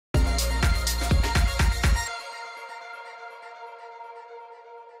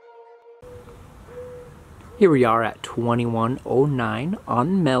Here we are at 2109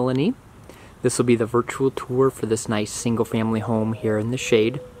 on Melanie. This will be the virtual tour for this nice single-family home here in the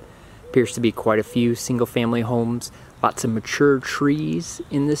shade. Appears to be quite a few single-family homes, lots of mature trees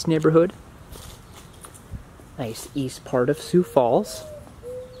in this neighborhood. Nice east part of Sioux Falls.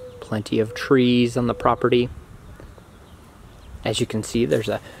 Plenty of trees on the property. As you can see, there's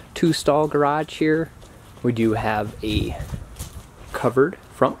a 2-stall garage here. We do have a covered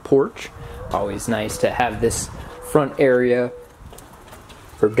front porch. Always nice to have this front area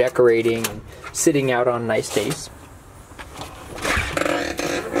for decorating and sitting out on nice days.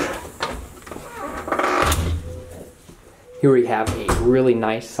 Here we have a really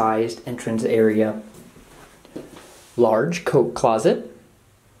nice sized entrance area. Large coat closet.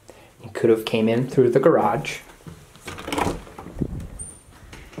 You could have came in through the garage.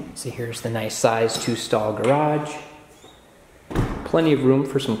 So here's the nice size 2-stall garage. Plenty of room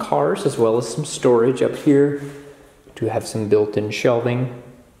for some cars as well as some storage up here. Do have some built-in shelving.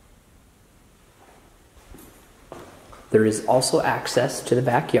 There is also access to the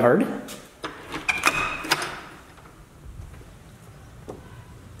backyard.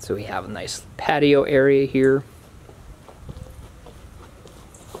 So we have a nice patio area here.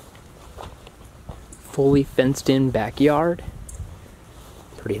 Fully fenced in backyard.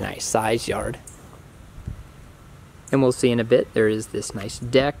 Pretty nice size yard. And we'll see in a bit, there is this nice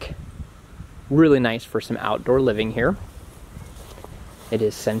deck. Really nice for some outdoor living here. It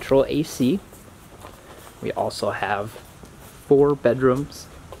is central AC. We also have 4 bedrooms,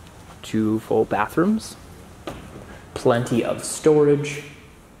 2 full bathrooms. Plenty of storage.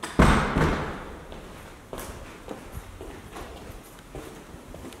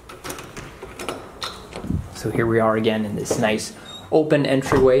 So here we are again in this nice open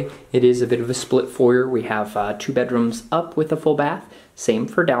entryway. It is a bit of a split foyer. We have 2 bedrooms up with a full bath. Same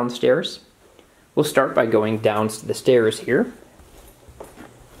for downstairs. We'll start by going down the stairs here.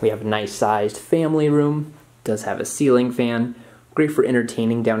 We have a nice sized family room. Does have a ceiling fan. Great for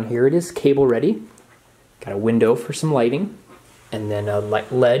entertaining down here. It is cable ready. Got a window for some lighting. And then a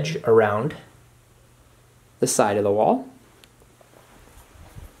ledge around the side of the wall.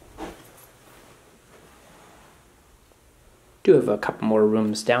 Do have a couple more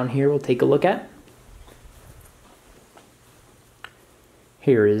rooms down here we'll take a look at.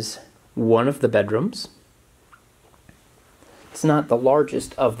 Here is one of the bedrooms. It's not the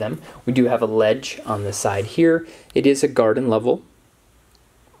largest of them. We do have a ledge on the side here. It is a garden level.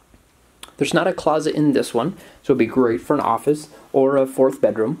 There's not a closet in this one, so it'd be great for an office or a 4th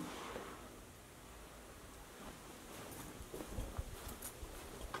bedroom.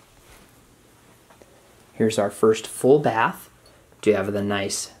 Here's our first full bath. Do have the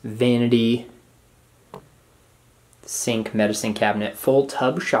nice vanity, sink, medicine cabinet, full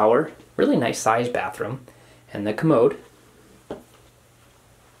tub shower, really nice sized bathroom, and the commode.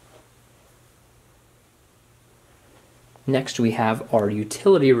 Next we have our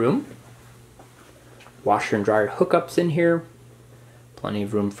utility room. Washer and dryer hookups in here. Plenty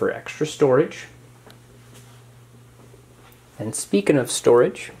of room for extra storage. And speaking of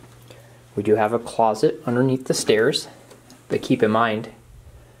storage, we do have a closet underneath the stairs. But keep in mind,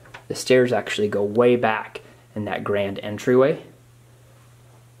 the stairs actually go way back in that grand entryway.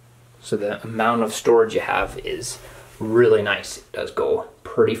 So the amount of storage you have is really nice. It does go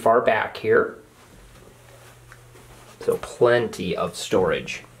pretty far back here. So plenty of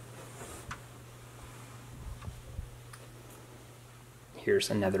storage. Here's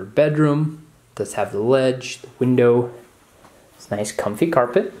another bedroom. Does have the ledge, the window. It's nice comfy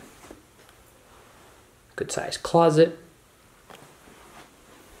carpet. Good sized closet.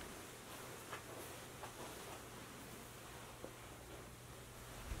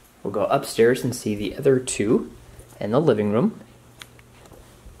 We'll go upstairs and see the other 2 in the living room.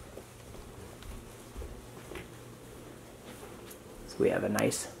 So we have a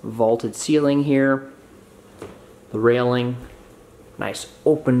nice vaulted ceiling here. The railing, nice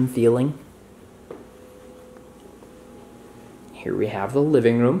open feeling. Here we have the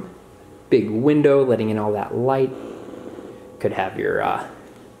living room. Big window letting in all that light. Could have your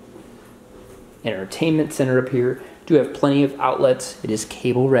entertainment center up here. Do have plenty of outlets. It is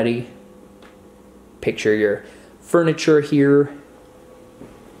cable ready. Picture your furniture here,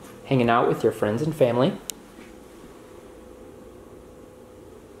 hanging out with your friends and family.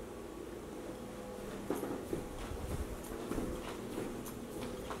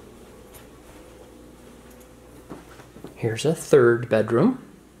 Here's a 3rd bedroom.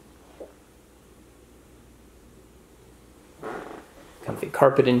 Comfy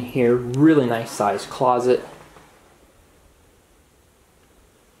carpet in here, really nice sized closet.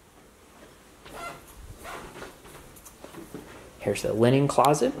 Here's the linen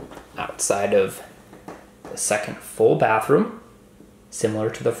closet outside of the second full bathroom. Similar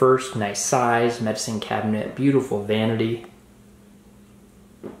to the first, nice size, medicine cabinet, beautiful vanity,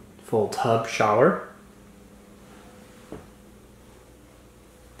 full tub shower.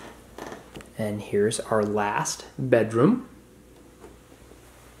 And here's our last bedroom.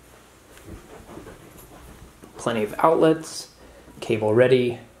 Plenty of outlets, cable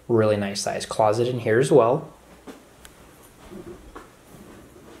ready, really nice size closet in here as well.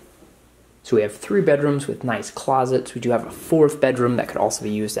 So we have 3 bedrooms with nice closets. We do have a 4th bedroom that could also be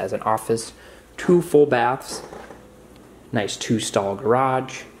used as an office. 2 full baths, nice 2-stall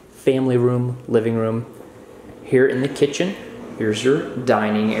garage, family room, living room. Here in the kitchen, here's your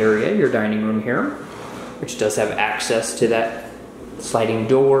dining area, your dining room here, which does have access to that sliding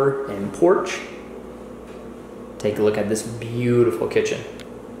door and porch. Take a look at this beautiful kitchen.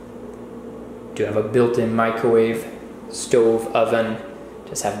 Do have a built-in microwave, stove, oven.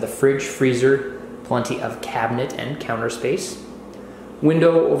 Just have the fridge, freezer, plenty of cabinet and counter space.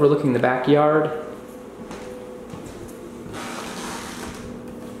 Window overlooking the backyard.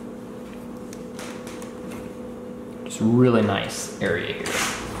 Just really nice area here.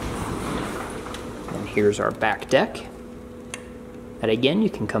 And here's our back deck. And again, you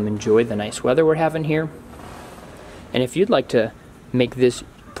can come enjoy the nice weather we're having here. And if you'd like to make this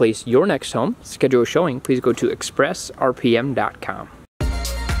place your next home, schedule a showing, please go to expressrpm.com.